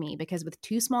perk with me because with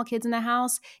two small kids in the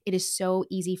house, it is so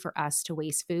easy for us to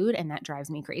waste food, and that drives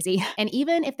me crazy. And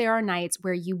even if there are nights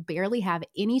where you barely have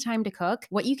any time to cook,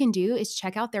 what you can do is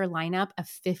check out their lineup of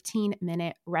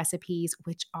 15-minute recipes,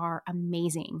 which are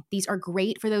amazing. These are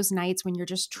great for those nights when you're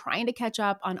just trying to catch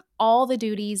up on all the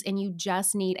duties and you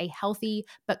just need a healthy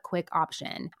but quick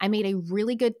option. I made a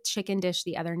really good chicken dish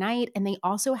the other night, and they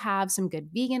also have some good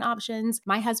vegan options.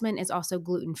 My husband is also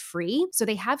gluten-free, so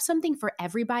they have something for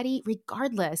everybody,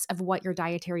 regardless of what your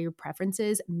dietary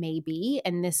preferences may be.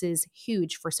 And this is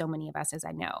huge for so many of us, as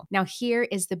I know. Now, here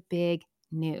is the big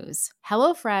news.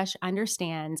 HelloFresh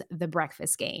understands the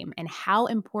breakfast game and how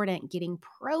important getting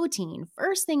protein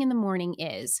first thing in the morning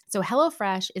is. So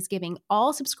HelloFresh is giving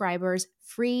all subscribers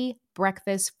free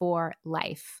breakfast for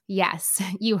life. Yes,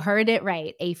 you heard it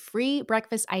right. A free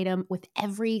breakfast item with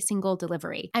every single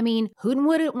delivery. I mean, who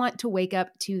wouldn't want to wake up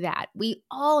to that? We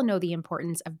all know the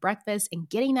importance of breakfast and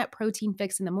getting that protein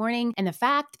fix in the morning. And the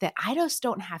fact that I just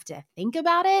don't have to think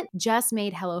about it just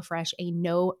made HelloFresh a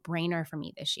no-brainer for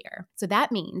me this year. So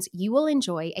that means you will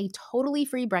enjoy a totally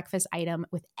free breakfast item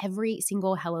with every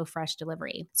single HelloFresh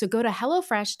delivery. So go to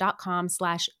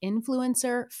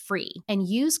HelloFresh.com/influencer-free and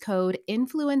use code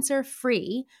influencer-free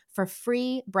for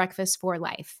free breakfast for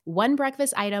life. One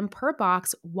breakfast item per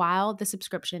box while the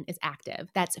subscription is active.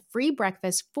 That's free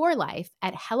breakfast for life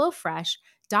at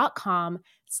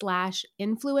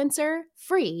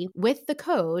HelloFresh.com/influencer-free with the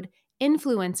code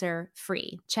influencer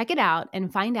free. Check it out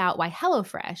and find out why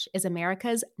HelloFresh is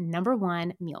America's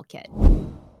 #1 meal kit.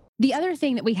 The other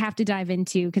thing that we have to dive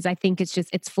into, because I think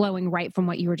it's flowing right from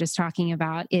what you were just talking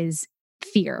about, is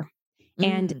fear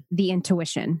and the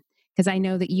intuition. Because I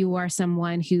know that you are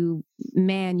someone who,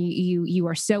 man, you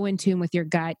are so in tune with your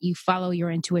gut, you follow your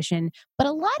intuition. But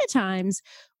a lot of times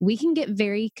we can get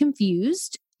very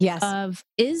confused. Yes. Of,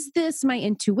 is this my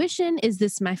intuition? Is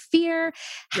this my fear?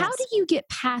 How Yes. do you get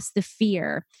past the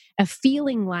fear of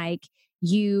feeling like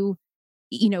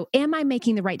am I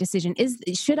making the right decision?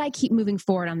 Should I keep moving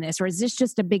forward on this? Or is this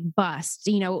just a big bust?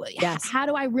 Yes. How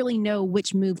do I really know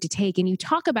which move to take? And you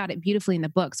talk about it beautifully in the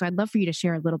book. So I'd love for you to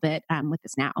share a little bit with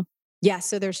us now. Yeah,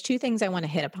 so there's two things I want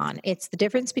to hit upon. It's the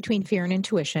difference between fear and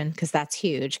intuition, because that's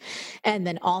huge. And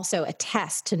then also a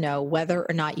test to know whether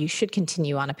or not you should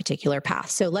continue on a particular path.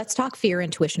 So let's talk fear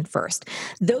intuition first.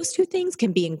 Those two things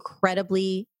can be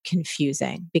incredibly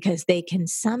confusing because they can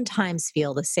sometimes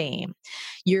feel the same.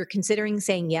 You're considering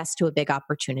saying yes to a big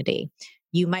opportunity.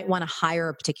 You might want to hire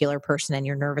a particular person and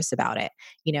you're nervous about it.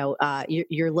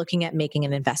 You're looking at making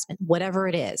an investment, whatever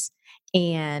it is.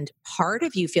 And part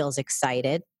of you feels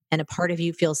excited and a part of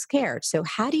you feels scared. So,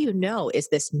 how do you know? Is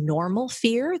this normal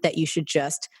fear that you should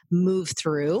just move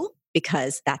through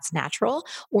because that's natural?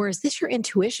 Or is this your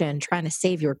intuition trying to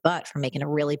save your butt from making a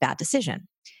really bad decision?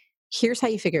 Here's how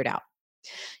you figure it out.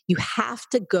 You have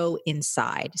to go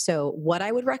inside. So, what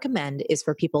I would recommend is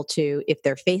for people to, if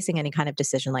they're facing any kind of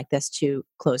decision like this, to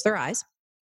close their eyes,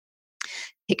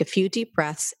 take a few deep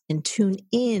breaths, and tune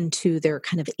into their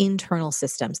kind of internal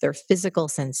systems, their physical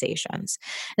sensations.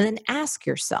 And then ask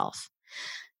yourself,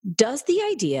 does the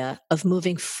idea of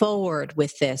moving forward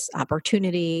with this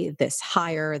opportunity, this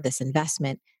hire, this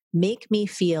investment make me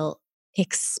feel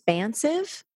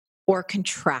expansive or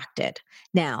contracted?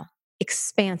 Now,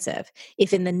 expansive.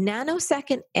 If in the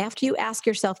nanosecond after you ask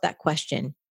yourself that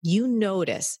question, you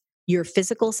notice your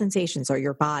physical sensations or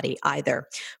your body either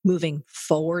moving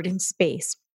forward in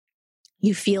space,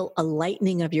 you feel a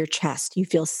lightening of your chest, you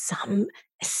feel some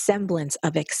semblance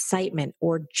of excitement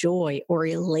or joy or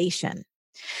elation,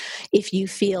 if you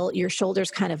feel your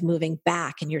shoulders kind of moving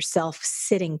back and yourself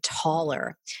sitting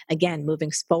taller, again,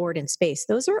 moving forward in space,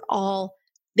 those are all,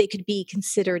 they could be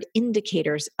considered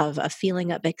indicators of a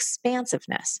feeling of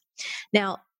expansiveness.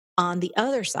 Now, on the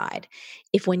other side,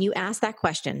 if when you ask that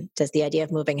question, does the idea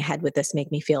of moving ahead with this make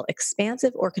me feel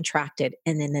expansive or contracted?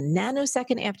 And in the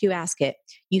nanosecond after you ask it,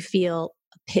 you feel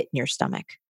a pit in your stomach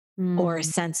or a Mm.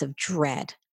 sense of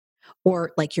dread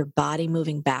or like your body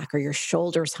moving back or your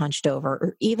shoulders hunched over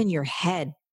or even your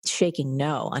head shaking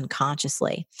no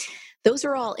unconsciously. Those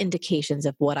are all indications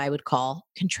of what I would call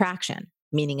contraction,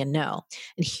 meaning a no.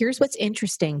 And here's what's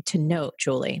interesting to note,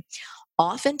 Julie.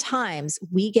 Oftentimes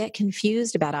we get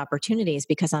confused about opportunities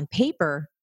because on paper,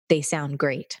 they sound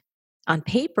great. On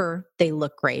paper, they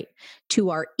look great. To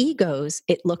our egos,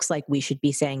 it looks like we should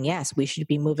be saying yes, we should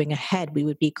be moving ahead. We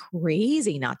would be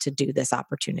crazy not to do this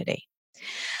opportunity.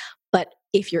 But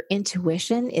if your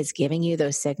intuition is giving you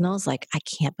those signals, like, I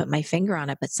can't put my finger on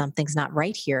it, but something's not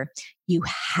right here, you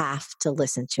have to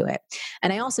listen to it.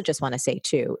 And I also just want to say,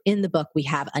 too, in the book, we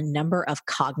have a number of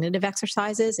cognitive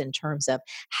exercises in terms of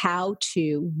how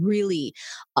to really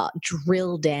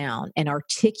drill down and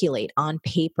articulate on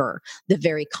paper the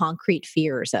very concrete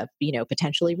fears of,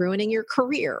 potentially ruining your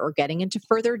career or getting into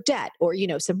further debt or,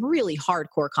 some really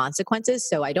hardcore consequences.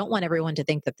 So I don't want everyone to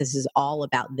think that this is all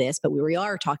about this, but we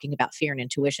are talking about fear and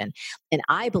intuition. And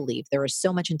I believe there is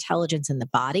so much intelligence in the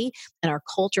body, and our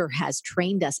culture has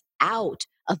trained us out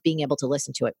of being able to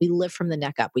listen to it. We live from the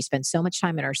neck up. We spend so much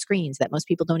time in our screens that most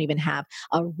people don't even have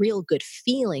a real good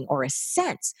feeling or a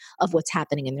sense of what's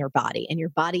happening in their body. And your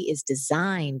body is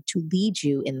designed to lead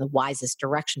you in the wisest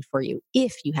direction for you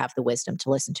if you have the wisdom to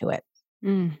listen to it.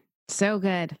 Mm. So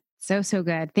good. So, so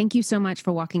good. Thank you so much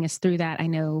for walking us through that. I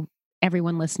know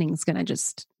everyone listening is going to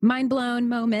just mind blown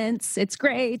moments. It's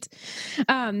great.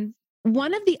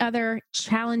 One of the other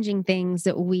challenging things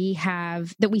that we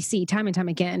have, that we see time and time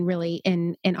again, really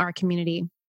in our community,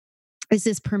 is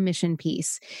this permission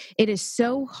piece. It is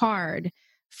so hard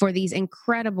for these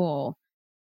incredible,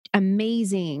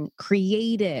 amazing,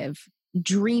 creative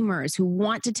dreamers who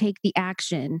want to take the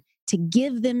action to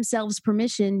give themselves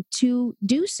permission to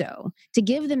do so, to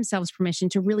give themselves permission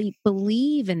to really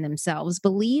believe in themselves,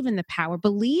 believe in the power,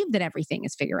 believe that everything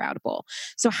is figure outable.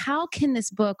 So, how can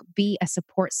this book be a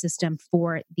support system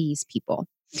for these people?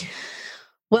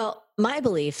 Well, my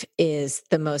belief is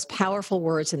the most powerful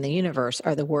words in the universe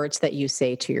are the words that you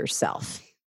say to yourself.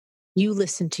 You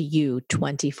listen to you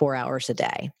 24 hours a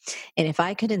day. And if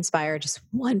I could inspire just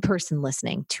one person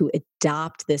listening to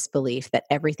adopt this belief that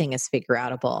everything is figure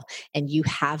outable, and you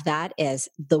have that as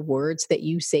the words that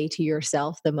you say to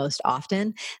yourself the most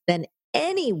often, then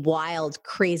any wild,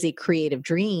 crazy, creative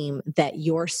dream that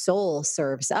your soul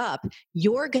serves up,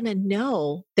 you're going to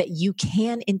know that you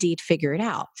can indeed figure it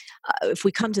out. If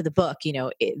we come to the book,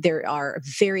 there are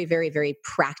very, very, very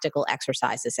practical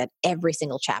exercises at every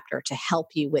single chapter to help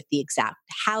you with the exact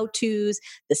how to's,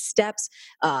 the steps,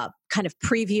 kind of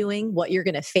previewing what you're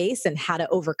going to face and how to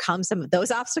overcome some of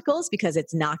those obstacles, because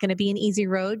it's not going to be an easy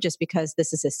road. Just because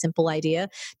this is a simple idea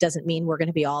doesn't mean we're going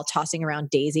to be all tossing around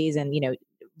daisies and,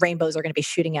 rainbows are going to be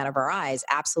shooting out of our eyes.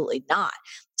 Absolutely not.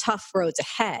 Tough roads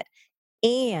ahead.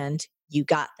 And You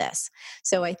got this.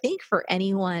 So I think for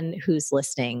anyone who's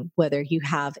listening, whether you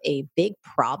have a big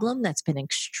problem that's been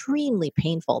extremely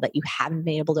painful that you haven't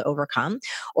been able to overcome,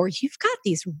 or you've got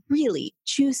these really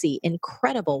juicy,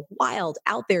 incredible, wild,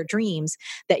 out there dreams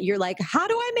that you're like, how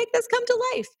do I make this come to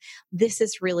life? This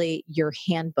is really your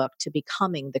handbook to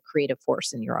becoming the creative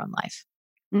force in your own life.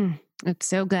 It's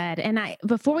so good. And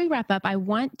before we wrap up, I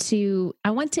want to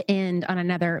end on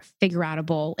another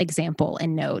Figureoutable example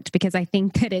and note, because I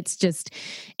think that it's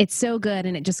so good.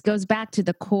 And it just goes back to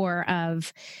the core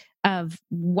of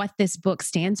what this book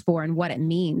stands for and what it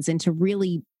means, and to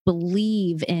really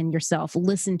believe in yourself,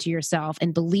 listen to yourself,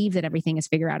 and believe that everything is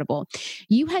Figureoutable.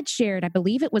 You had shared, I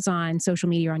believe it was on social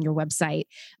media or on your website,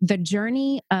 the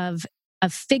journey of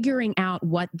figuring out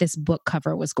what this book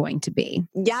cover was going to be.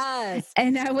 Yes.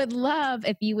 And I would love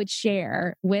if you would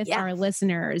share with our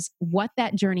listeners what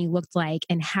that journey looked like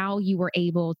and how you were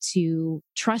able to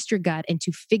trust your gut and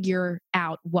to figure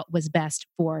out what was best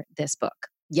for this book.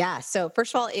 Yeah. So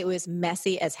first of all, it was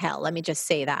messy as hell. Let me just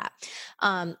say that.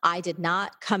 I did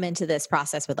not come into this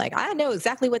process with like, I know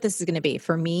exactly what this is going to be.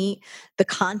 For me, the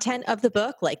content of the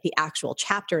book, like the actual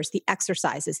chapters, the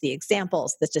exercises, the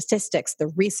examples, the statistics, the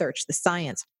research, the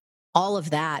science, all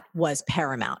of that was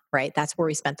paramount, right? That's where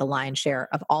we spent the lion's share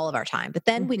of all of our time. But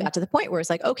then we got to the point where it's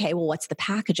like, okay, well, what's the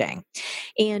packaging?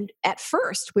 And at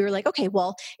first we were like, okay,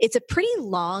 well, it's a pretty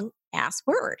long ass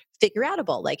word,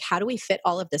 Figureoutable. Like, how do we fit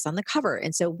all of this on the cover?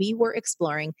 And so we were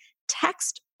exploring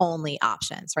text only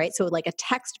options, right? So like a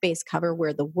text-based cover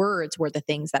where the words were the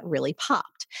things that really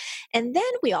popped. And then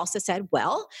we also said,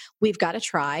 well, we've got to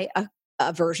try a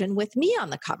version with me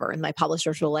on the cover. And my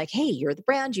publishers were like, hey, you're the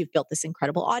brand, you've built this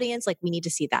incredible audience. Like, we need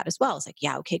to see that as well. It's like,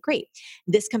 yeah, okay, great.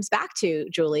 This comes back to,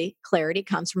 Julie, clarity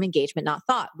comes from engagement, not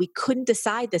thought. We couldn't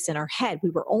decide this in our head. We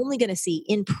were only going to see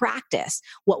in practice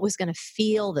what was going to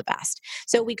feel the best.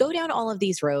 So we go down all of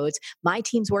these roads. My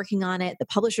team's working on it. The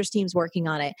publisher's team's working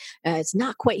on it. It's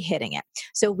not quite hitting it.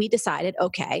 So we decided,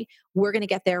 okay, we're going to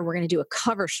get there. We're going to do a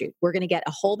cover shoot. We're going to get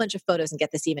a whole bunch of photos and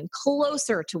get this even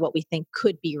closer to what we think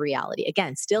could be reality.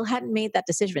 Again, still hadn't made that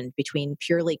decision between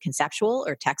purely conceptual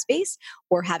or text-based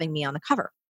or having me on the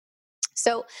cover.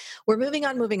 So we're moving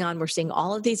on. We're seeing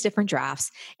all of these different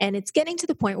drafts, and it's getting to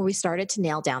the point where we started to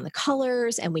nail down the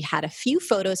colors, and we had a few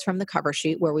photos from the cover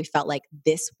shoot where we felt like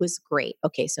this was great.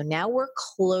 Okay, so now we're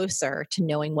closer to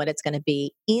knowing what it's going to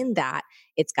be. In that,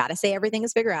 it's got to say everything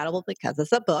is Figureoutable because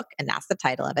it's a book, and that's the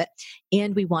title of it.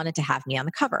 And we wanted to have me on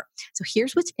the cover. So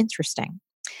here's what's interesting.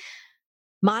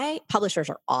 My publishers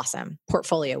are awesome.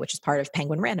 Forleo, which is part of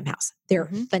Penguin Random House, they're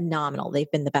phenomenal. They've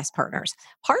been the best partners.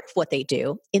 Part of what they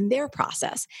do in their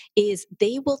process is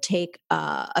they will take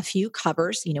a few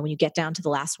covers, when you get down to the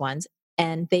last ones,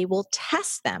 and they will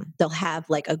test them. They'll have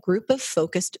like a group of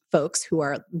focused folks who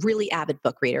are really avid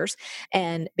book readers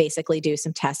and basically do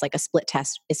some tests, like a split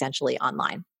test essentially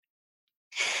online.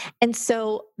 And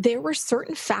so there were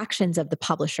certain factions of the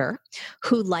publisher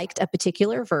who liked a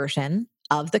particular version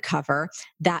of the cover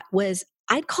that was,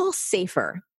 I'd call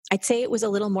safer. I'd say it was a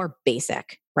little more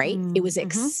basic, right? It was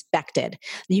expected.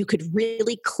 You could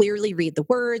really clearly read the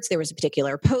words. There was a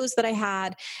particular pose that I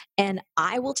had. And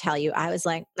I will tell you, I was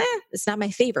like, it's not my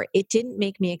favorite. It didn't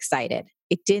make me excited.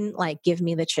 It didn't like give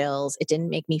me the chills. It didn't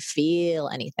make me feel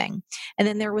anything. And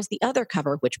then there was the other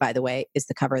cover, which by the way, is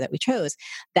the cover that we chose,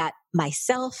 that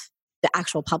myself, the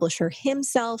actual publisher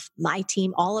himself, my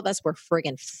team, all of us were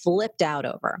friggin' flipped out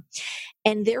over.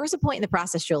 And there was a point in the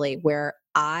process, Julie, where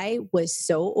I was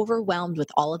so overwhelmed with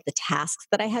all of the tasks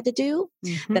that I had to do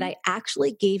that I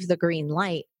actually gave the green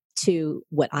light to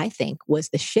what I think was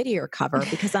the shittier cover,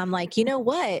 because I'm like, you know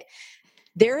what?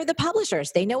 They're the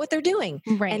publishers. They know what they're doing.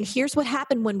 Right. And here's what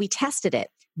happened when we tested it.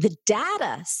 The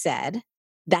data said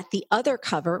that the other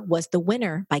cover was the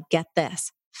winner by, get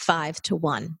this,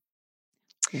 5-1.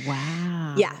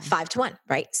 Wow. Yeah, 5-1,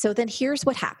 right? So then here's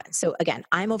what happens. So again,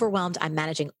 I'm overwhelmed. I'm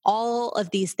managing all of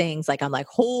these things. Like, I'm like,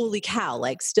 holy cow,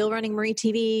 like still running Marie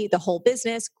TV, the whole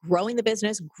business, growing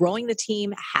the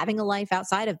team, having a life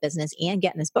outside of business, and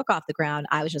getting this book off the ground.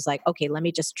 I was just like, okay, let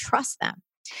me just trust them.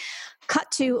 Cut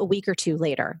to a week or two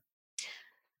later.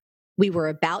 We were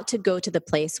about to go to the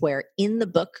place where in the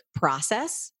book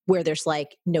process, where there's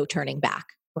like no turning back.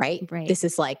 Right? This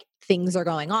is like, things are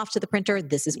going off to the printer.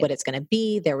 This is what it's going to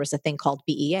be. There was a thing called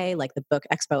BEA, like the Book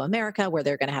Expo America, where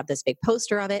they're going to have this big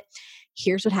poster of it.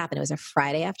 Here's what happened. It was a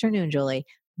Friday afternoon, Julie.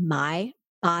 My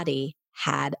body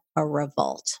had a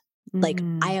revolt. Like,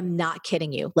 I am not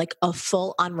kidding you, like a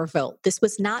full on revolt. This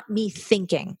was not me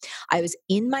thinking. I was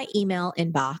in my email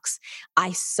inbox.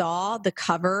 I saw the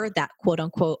cover that quote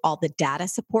unquote all the data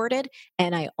supported,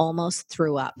 and I almost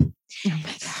threw up. Oh my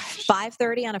gosh.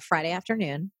 5:30 on a Friday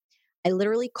afternoon. I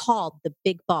literally called the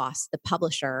big boss, the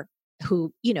publisher,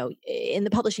 who, in the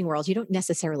publishing world, you don't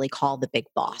necessarily call the big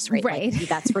boss, right? Like Right.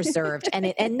 that's reserved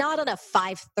and not on a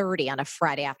 5:30 on a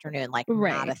Friday afternoon, like not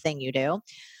a Right. thing you do.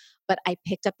 But I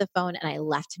picked up the phone and I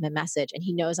left him a message, and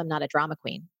he knows I'm not a drama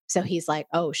queen. So he's like,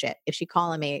 oh shit, if she's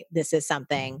calling me, this is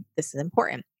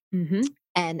important. Mm-hmm.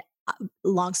 And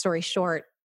long story short,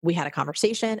 we had a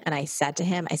conversation and I said to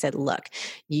him, I said, look,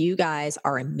 you guys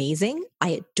are amazing. I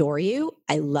adore you.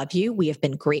 I love you. We have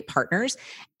been great partners.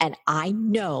 And I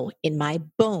know in my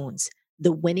bones,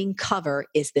 the winning cover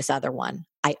is this other one.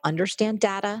 I understand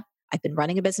data. I've been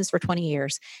running a business for 20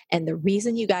 years. And the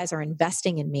reason you guys are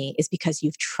investing in me is because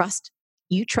you trust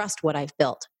what I've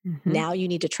built. Mm-hmm. Now you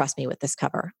need to trust me with this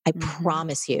cover. I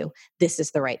promise you, this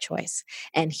is the right choice.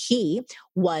 And he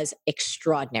was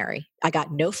extraordinary. I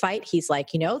got no fight. He's like,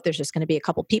 there's just going to be a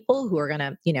couple people who are going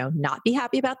to, not be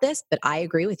happy about this, but I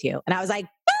agree with you. And I was like,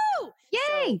 boo!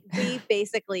 Yay! So we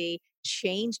basically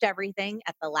changed everything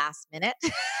at the last minute.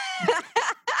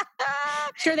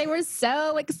 Sure, they were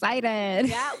so excited.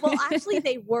 Yeah, well, actually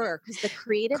they were, because the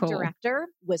creative Cool. director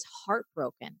was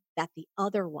heartbroken that the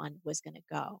other one was going to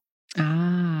go.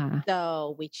 Ah,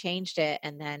 So we changed it,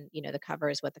 and then, the cover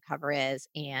is what the cover is.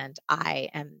 And I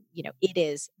am, it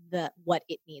is what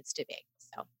it needs to be.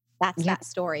 So that's Yep. that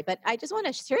story. But I just want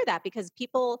to share that because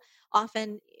people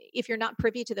often, if you're not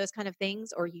privy to those kind of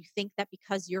things, or you think that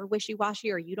because you're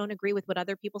wishy-washy or you don't agree with what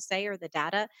other people say or the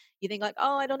data, you think like,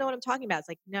 oh, I don't know what I'm talking about. It's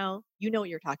like, no, you know what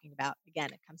you're talking about. Again,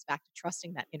 it comes back to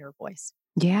trusting that inner voice.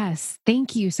 yes.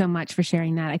 Thank you so much for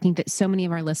sharing that. I think that so many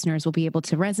of our listeners will be able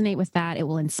to resonate with that. It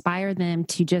will inspire them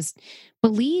to just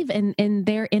believe in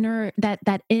their inner,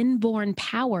 that inborn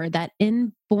power, that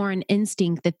inborn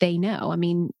instinct that they know. I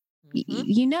mean, Mhm.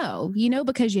 you know,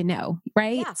 because you know,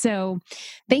 right? Yeah. So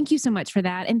thank you so much for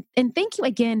that. And thank you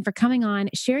again for coming on,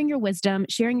 sharing your wisdom,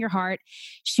 sharing your heart,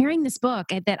 sharing this book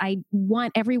that I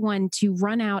want everyone to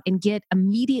run out and get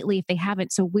immediately if they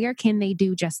haven't. So where can they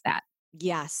do just that?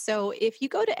 Yeah. So if you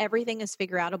go to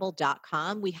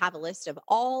everythingisfigureoutable.com, we have a list of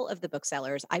all of the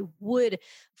booksellers. I would,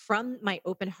 from my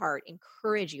open heart,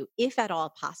 encourage you, if at all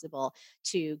possible,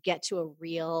 to get to a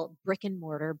real brick and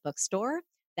mortar bookstore.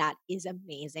 That is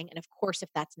amazing. And of course, if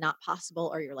that's not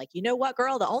possible, or you're like, you know what,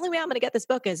 girl, the only way I'm going to get this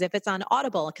book is if it's on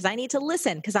Audible because I need to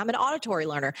listen because I'm an auditory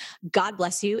learner. God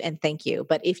bless you and thank you.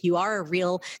 But if you are a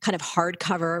real kind of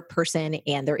hardcover person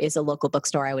and there is a local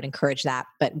bookstore, I would encourage that.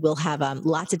 But we'll have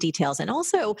lots of details and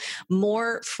also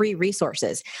more free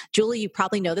resources. Julie, you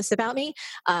probably know this about me.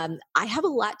 I have a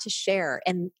lot to share,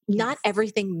 and not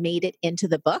everything made it into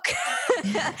the book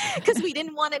because we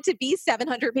didn't want it to be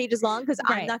 700 pages long because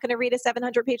I'm Right. not going to read a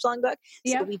 700-page long book.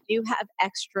 So Yep. we do have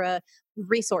extra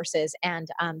resources and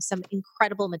some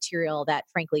incredible material that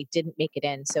frankly didn't make it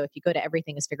in. So if you go to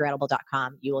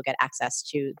everythingisfigureoutable.com, you will get access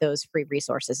to those free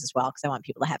resources as well, because I want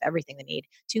people to have everything they need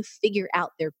to figure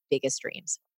out their biggest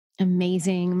dreams.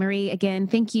 Amazing. Marie, again,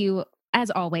 thank you as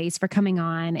always for coming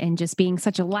on and just being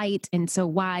such a light and so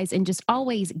wise and just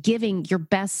always giving your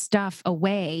best stuff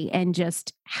away and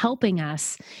just helping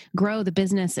us grow the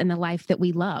business and the life that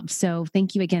we love. So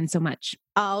thank you again so much.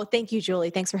 Oh, thank you, Julie.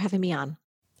 Thanks for having me on.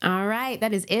 All right,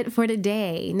 that is it for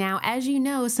today. Now, as you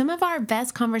know, some of our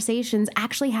best conversations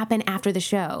actually happen after the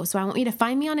show. So I want you to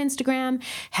find me on Instagram,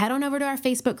 head on over to our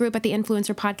Facebook group at the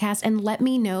Influencer Podcast, and let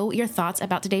me know your thoughts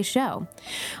about today's show.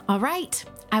 All right,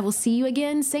 I will see you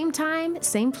again, same time,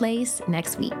 same place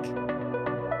next week.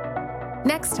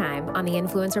 Next time on the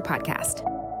Influencer Podcast.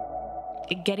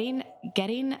 Getting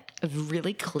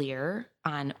really clear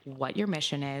on what your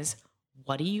mission is.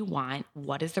 What do you want?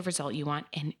 What is the result you want?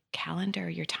 And calendar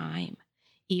your time.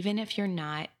 Even if you're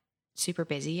not super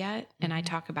busy yet, and I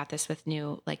talk about this with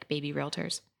new baby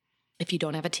realtors. If you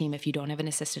don't have a team, if you don't have an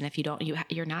assistant, if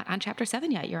you're not on chapter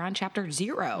 7 yet, you're on chapter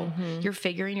 0. You're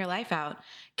figuring your life out.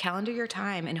 Calendar your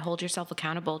time and hold yourself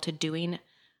accountable to doing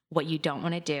what you don't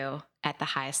want to do at the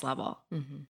highest level.